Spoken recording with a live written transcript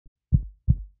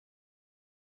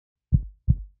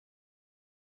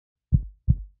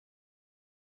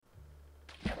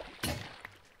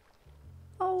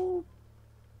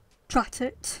Drat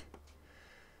it.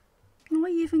 Not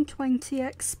even 20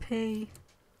 XP.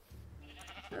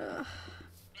 Ugh.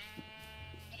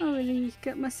 I really need to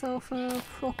get myself a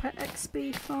proper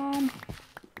XP farm.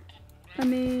 I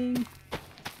mean,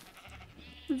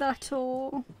 that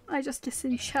or I just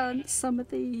disenchant some of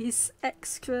these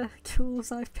extra tools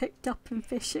I've picked up in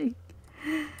fishing.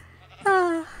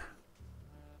 I'm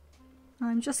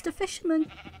just a fisherman.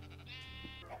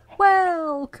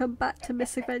 Welcome back to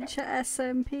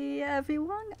MisadventureSMP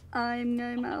everyone. I'm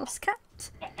No Mouse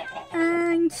Cat,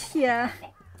 and yeah,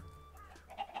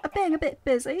 being a bit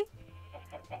busy,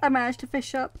 I managed to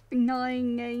fish up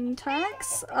 9 name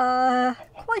tags,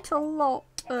 quite a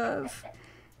lot of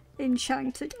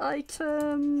enchanted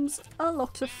items, a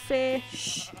lot of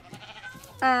fish,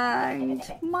 and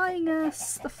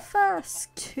minus the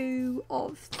first 2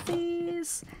 of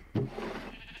these,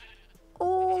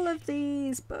 all of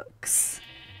these books.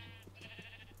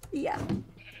 Yeah.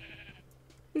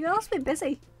 You guys been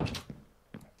busy.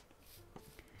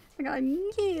 And I'm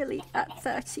nearly at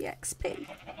 30 XP.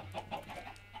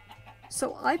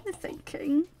 So I'm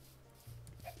thinking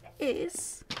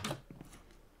is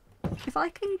if I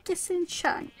can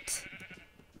disenchant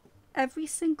every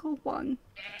single one,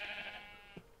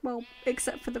 well,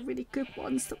 except for the really good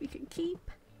ones that we can keep,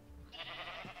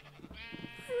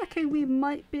 I reckon we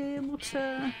might be able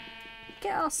to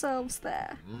get ourselves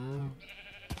there.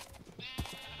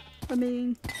 I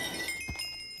mean,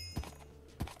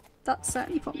 that's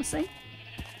certainly promising.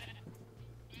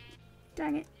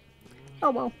 Dang it.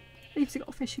 Oh well, at least I got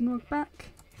a fishing rod back.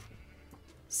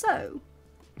 So,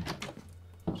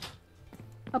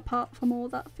 apart from all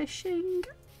that fishing,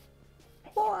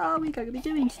 what are we going to be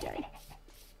doing today?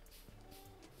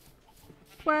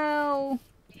 Well,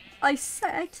 I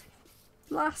said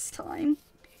last time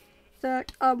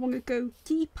that I want to go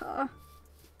deeper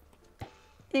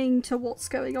into what's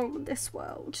going on in this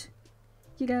world.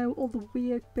 You know, all the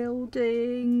weird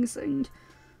buildings and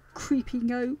creepy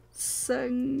notes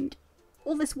and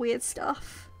all this weird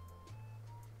stuff.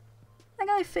 And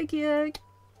I figured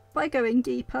by going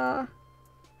deeper,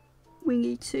 we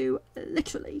need to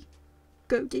literally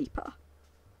go deeper.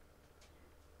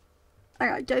 And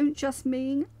I don't just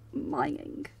mean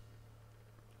mining.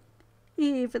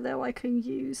 Even though I can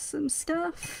use some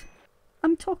stuff,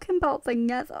 I'm talking about the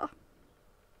Nether.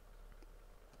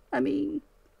 I mean,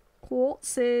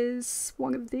 quartz is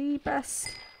one of the best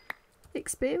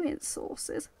experience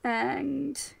sources,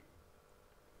 and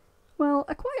well,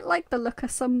 I quite like the look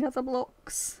of some Nether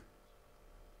blocks,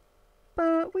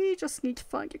 but we just need to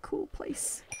find a cool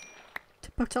place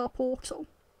to put our portal.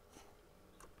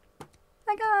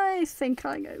 And I think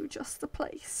I know just the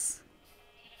place.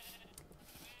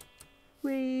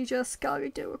 We just gotta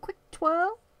do a quick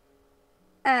twirl,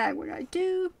 and when I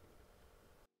do,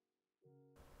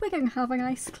 we're going to have a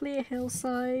nice clear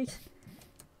hillside.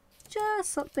 Just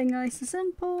something nice and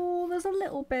simple. There's a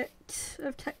little bit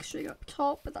of texturing up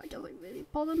top, but that doesn't really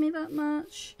bother me that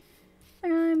much.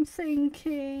 And I'm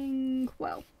thinking,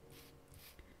 well,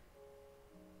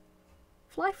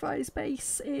 Flyfry's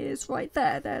base is right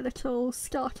there, their little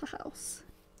starter house.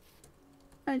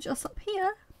 And just up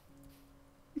here,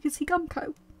 you can see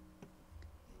Gumco.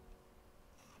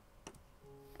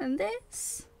 And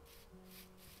this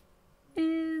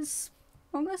is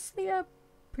honestly a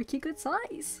pretty good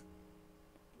size.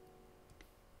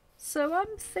 So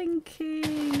I'm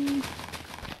thinking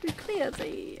we clear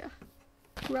the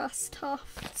grass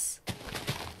tufts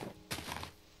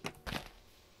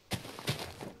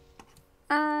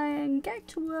and get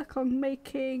to work on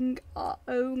making our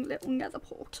own little nether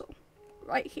portal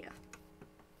right here.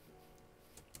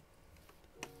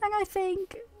 And I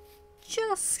think,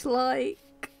 just like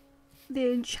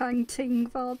the enchanting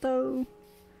Vardo,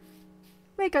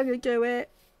 we're going to do it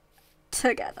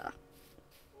together.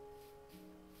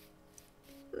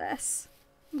 Let's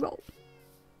roll.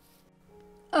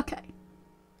 Okay.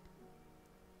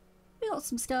 We got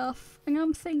some stuff, and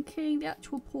I'm thinking the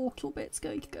actual portal bit's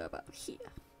going to go about here.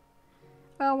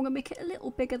 I want to make it a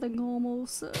little bigger than normal,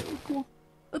 so... Oh,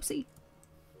 oopsie.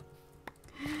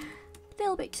 A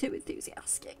little bit too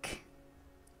enthusiastic.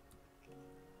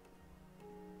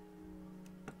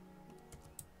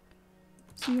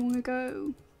 So you want to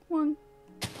go 1,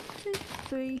 2,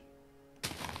 3,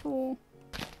 4,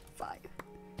 5.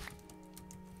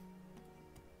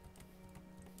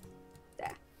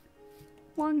 There.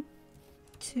 1,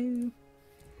 2,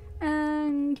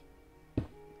 and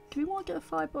do we want to do a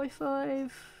 5 by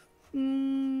 5?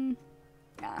 Nah,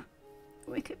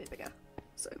 we'll make it a bit bigger.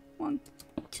 So 1,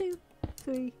 2,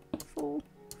 3, 4,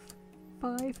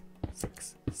 5,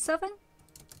 6, 7.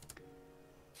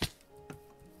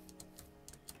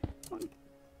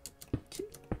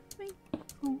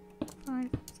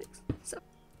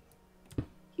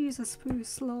 use a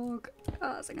spruce log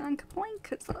as an anchor point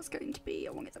because that's going to be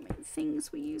one of the main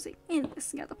things we're using in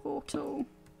this nether portal.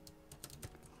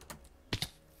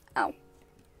 Ow.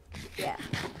 Yeah.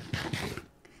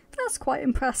 That's quite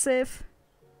impressive.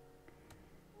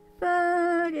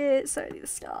 But it's only the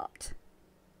start.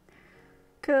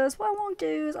 Because what I want to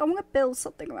do is I want to build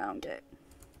something around it.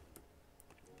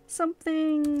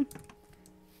 Something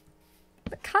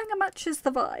that kind of matches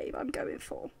the vibe I'm going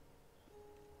for.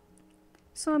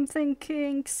 So I'm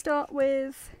thinking start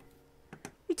with,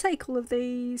 we take all of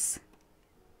these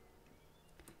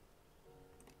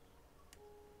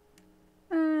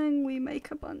and we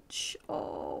make a bunch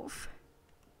of,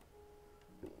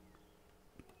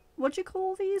 what do you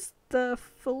call these? The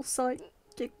full-sided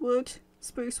wood,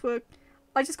 spruce wood.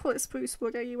 I just call it spruce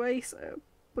wood anyway, so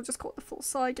we'll just call it the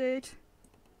full-sided.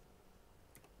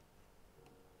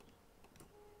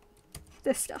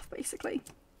 This stuff basically.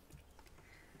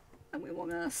 And we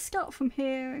want to start from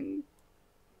here and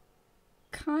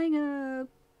kind of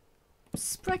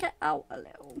spread it out a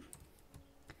little.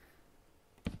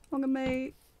 I'm going to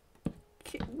make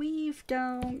it weave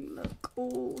down, look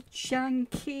all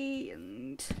janky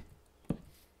and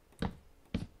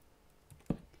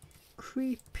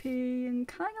creepy and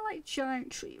kind of like giant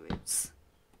tree roots.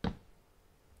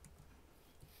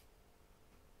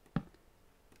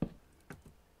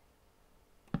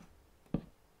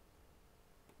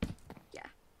 Yeah.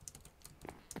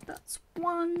 That's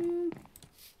one.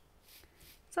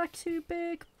 Is that too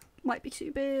big? Might be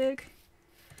too big.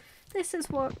 This is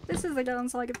the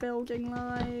downside of building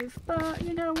live, but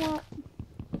you know what?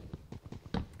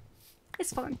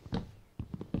 It's fun.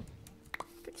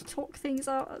 Get to talk things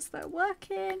out as they're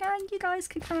working, and you guys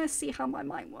can kind of see how my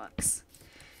mind works.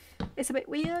 It's a bit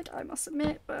weird, I must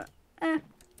admit, but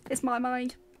it's my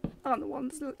mind. I'm the one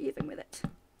that's living with it.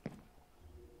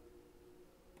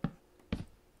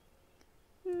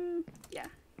 Yeah.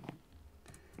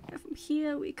 And from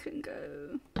here we can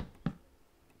go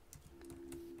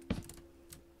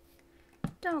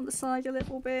down the side a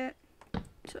little bit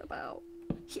to about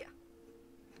here.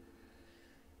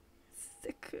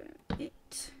 Thicken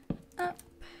it up.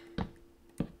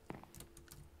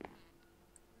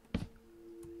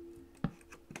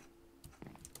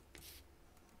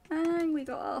 And we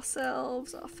got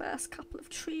ourselves our first couple of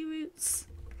tree roots.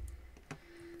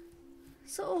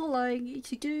 So all I need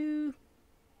to do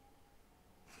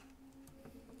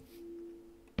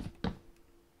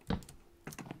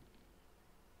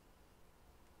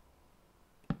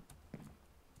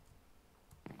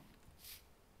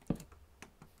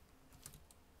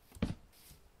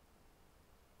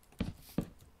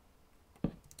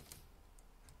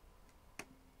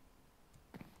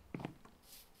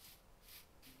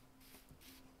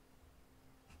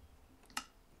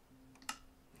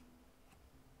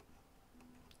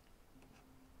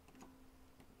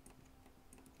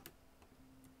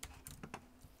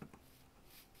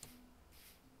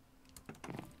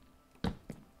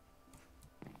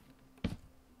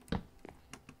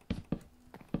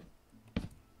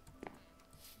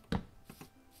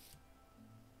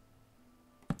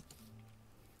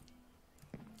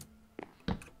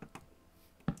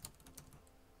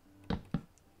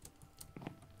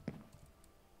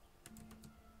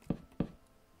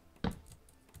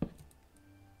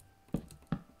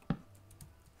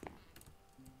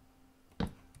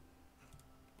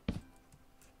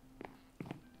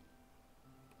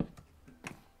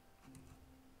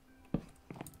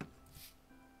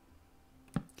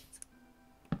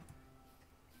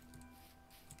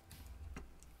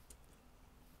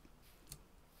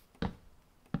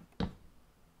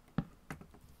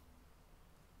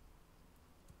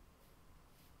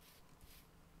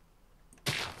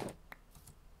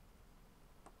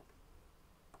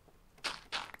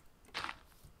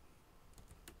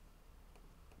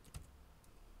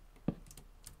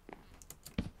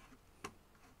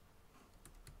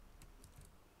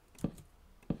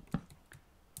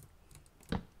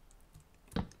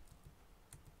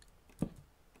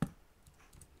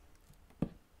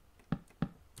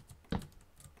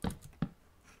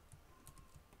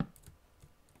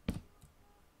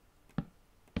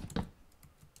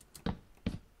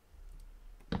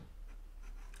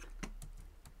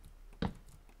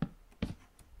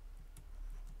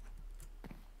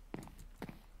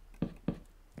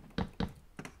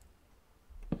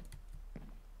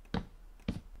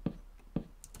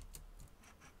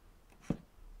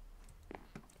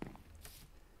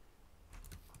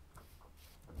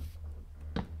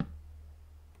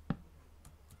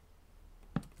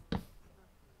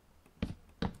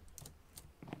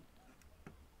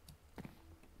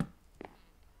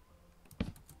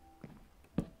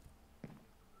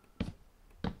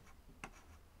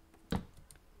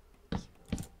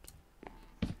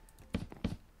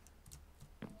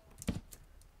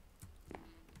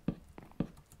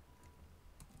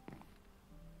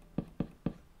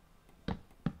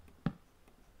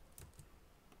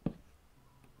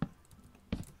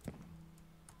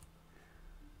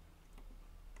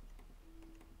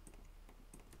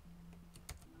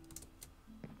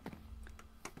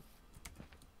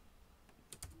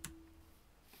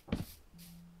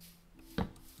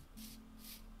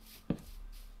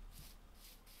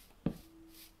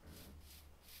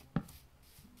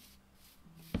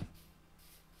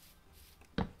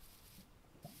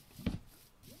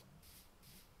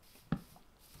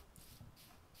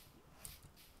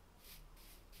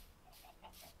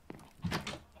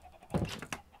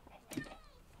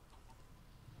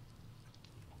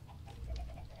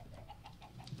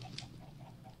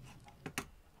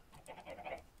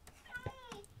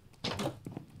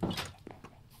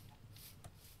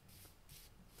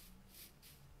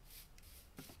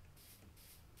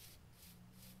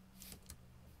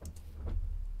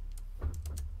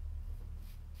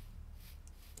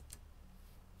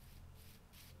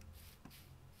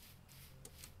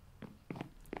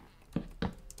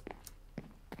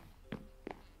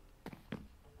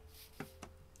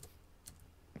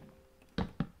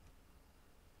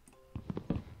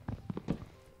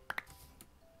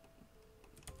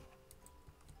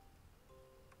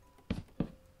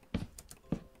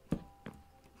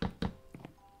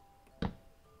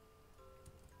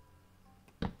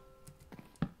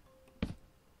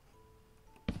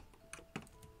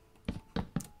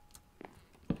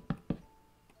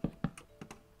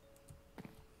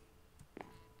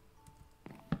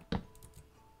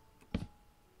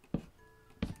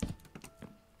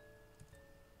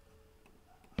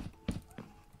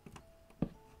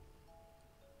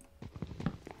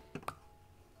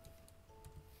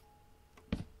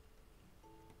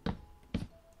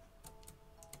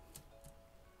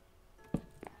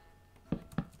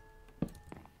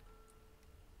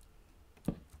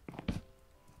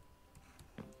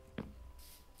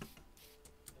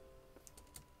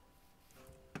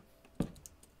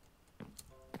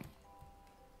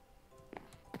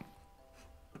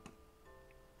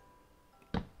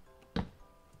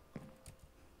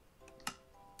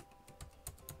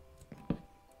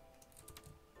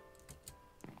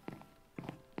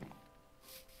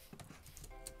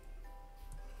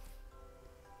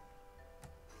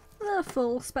a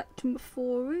full spectrum of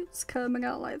 4 routes coming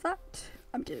out like that.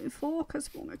 I'm doing 4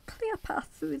 because we want a clear path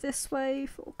through this way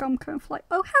for Gumco and Fly.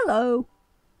 Oh, hello!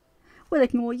 We'll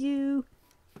ignore you.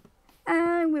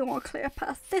 And we want a clear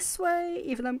path this way,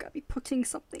 even though I'm going to be putting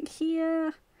something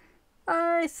here.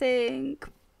 I think,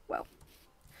 well,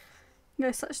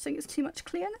 no such thing as too much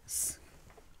clearness.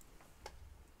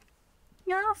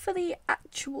 Now for the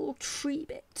actual tree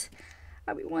bit.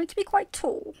 We want it to be quite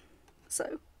tall,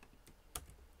 so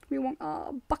we want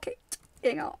our bucket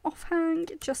in our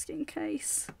offhand just in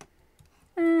case.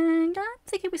 And I'm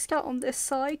thinking we start on this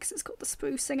side because it's got the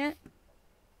spruce in it.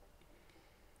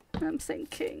 I'm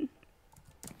thinking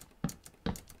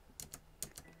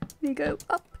we go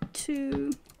up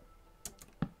to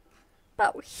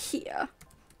about here.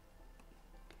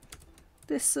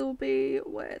 This will be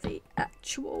where the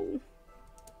actual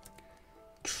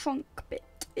trunk bit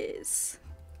is.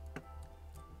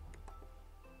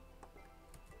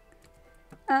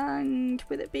 And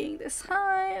with it being this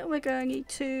high, we're going to need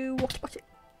to water bucket.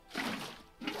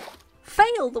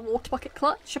 Fail the water bucket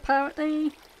clutch,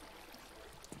 apparently.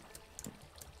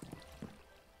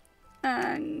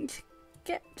 And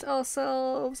get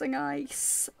ourselves a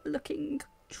nice looking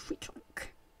tree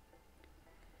trunk.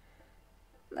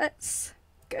 Let's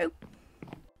go.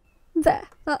 There,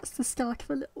 that's the start of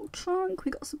a little trunk.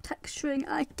 We got some texturing,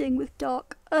 acting with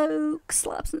dark oak,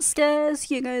 slabs and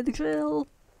stairs, you know the drill.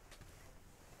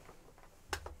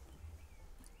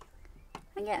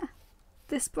 And yeah,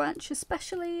 this branch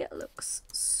especially looks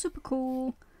super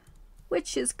cool,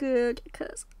 which is good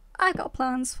because I got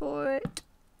plans for it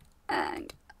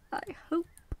and I hope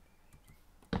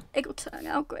it'll turn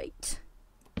out great.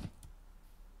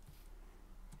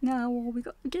 Now all we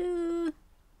got to do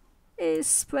is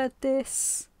spread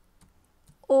this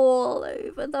all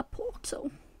over the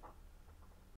portal.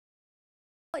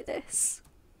 Like this.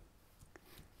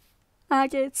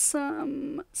 Added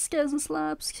some stairs and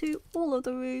slabs to all of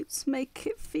the roots, make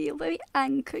it feel very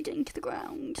anchored into the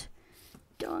ground.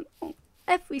 Done on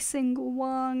every single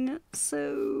one,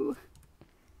 so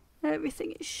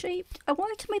everything is shaped. I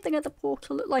wanted to make the nether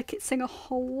portal look like it's in a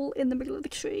hole in the middle of the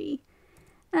tree,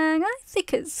 and I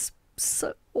think it's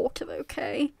sort of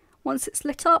okay. Once it's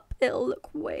lit up, it'll look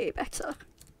way better.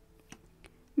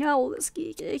 Now all that's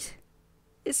needed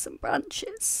is some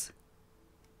branches.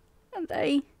 And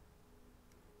they,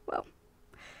 well,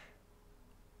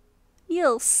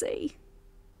 you'll see.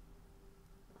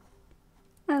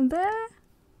 And there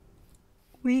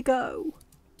we go.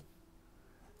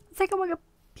 I think I'm gonna,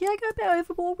 did I go a bit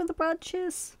overboard with the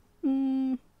branches?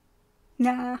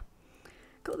 Nah.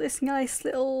 Got this nice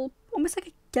little, almost like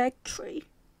a dead tree.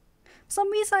 For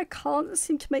some reason I can't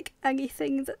seem to make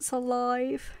anything that's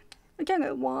alive. I don't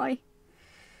know why.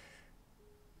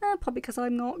 Probably because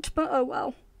I'm not, but oh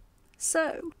well.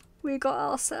 So, we got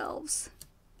ourselves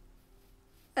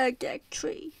a dead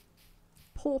tree.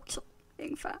 Portal,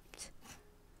 in fact.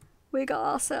 We got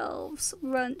ourselves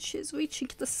branches reaching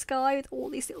to the sky with all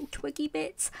these little twiggy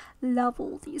bits. Love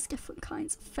all these different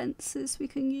kinds of fences we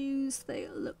can use. They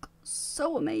look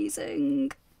so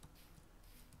amazing.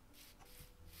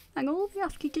 And all we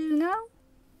have to do now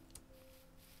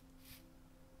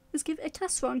is give it a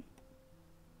test run.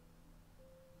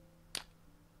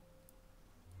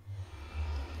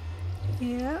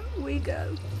 Here we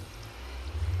go.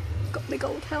 Got my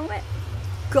gold helmet,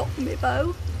 got my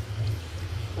bow.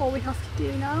 All we have to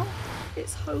do now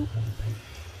is hope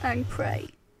and pray.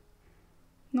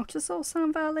 Not a Soul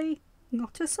Sand Valley,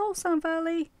 not a Soul Sand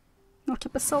Valley, not a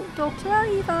Basalt Daughter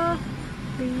either.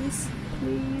 Please,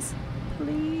 please,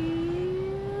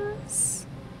 please.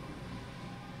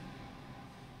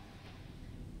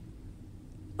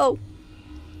 Oh.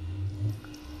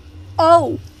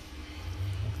 Oh.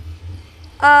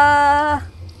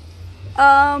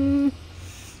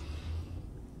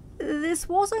 This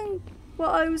wasn't what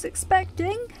I was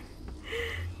expecting.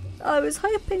 I was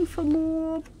hoping for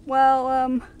more,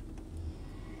 well,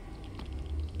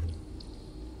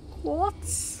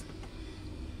 quartz.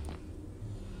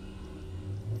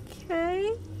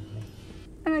 Okay.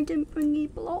 And I didn't bring any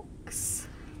blocks.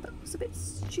 That was a bit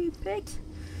stupid.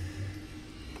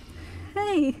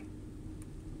 Hey.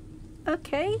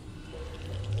 Okay.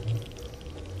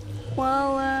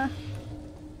 Well,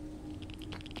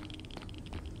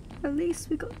 at least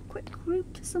we got a quick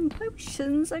route to some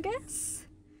potions, I guess.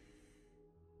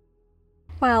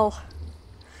 Well,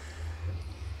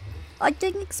 I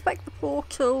didn't expect the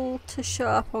portal to show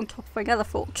up on top of another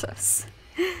fortress.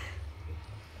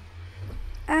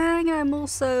 And I'm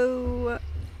also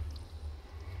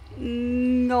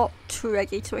not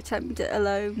ready to attempt it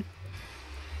alone.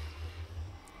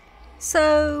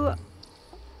 So,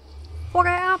 what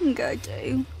I am gonna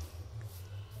do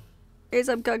is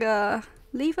I'm gonna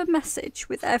leave a message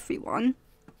with everyone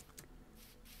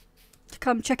to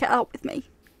come check it out with me.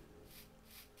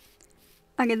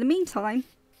 And in the meantime,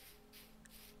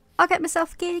 I'll get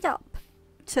myself geared up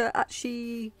to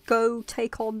actually go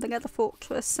take on the Nether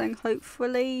Fortress and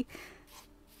hopefully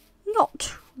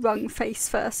not run face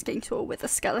first into a wither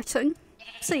skeleton.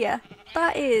 So yeah,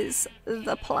 that is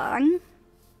the plan.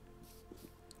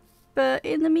 But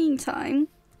in the meantime,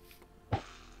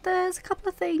 there's a couple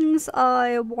of things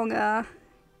I wanna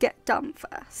get done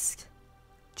first,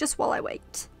 just while I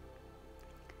wait.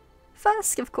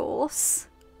 First, of course,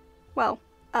 well,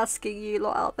 asking you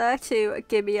lot out there to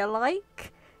give me a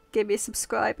like, give me a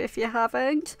subscribe if you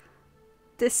haven't.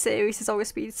 This series has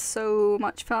always been so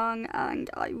much fun and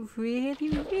I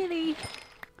really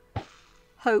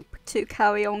hope to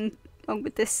carry on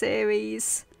with this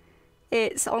series.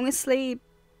 It's honestly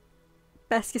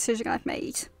best decision I've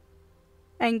made,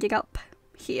 ending up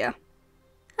here.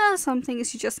 Some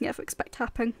things you just never expect to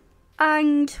happen.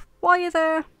 And while you're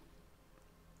there,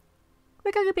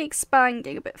 we're going to be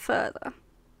expanding a bit further.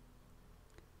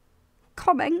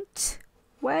 Comment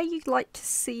where you'd like to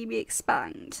see me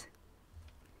expand.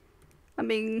 I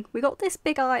mean, we got this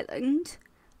big island.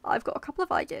 I've got a couple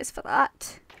of ideas for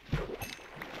that.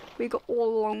 We got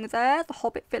all along there. The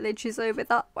Hobbit village is over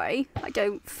that way. I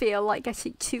don't feel like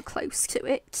getting too close to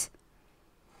it.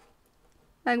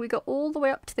 And we got all the way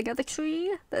up to the Nether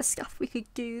tree. There's stuff we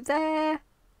could do there.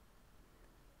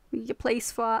 We need a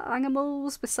place for our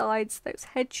animals besides those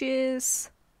hedges.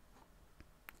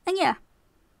 And yeah,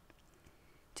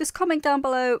 just comment down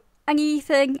below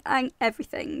anything and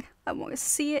everything. I want to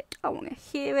see it, I want to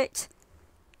hear it.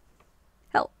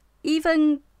 Hell,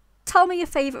 even tell me your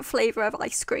favourite flavour of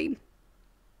ice cream.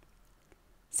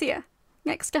 So yeah,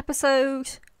 next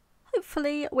episode,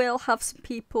 hopefully we'll have some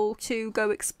people to go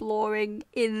exploring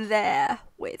in there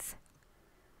with.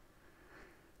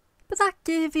 But that,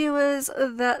 dear viewers,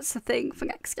 that's the thing for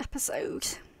next episode.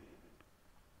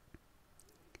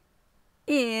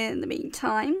 In the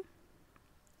meantime,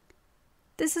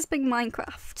 this has been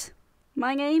Minecraft.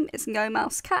 My name is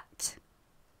NoMouseCat.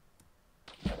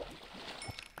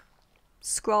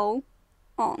 Scroll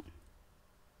on.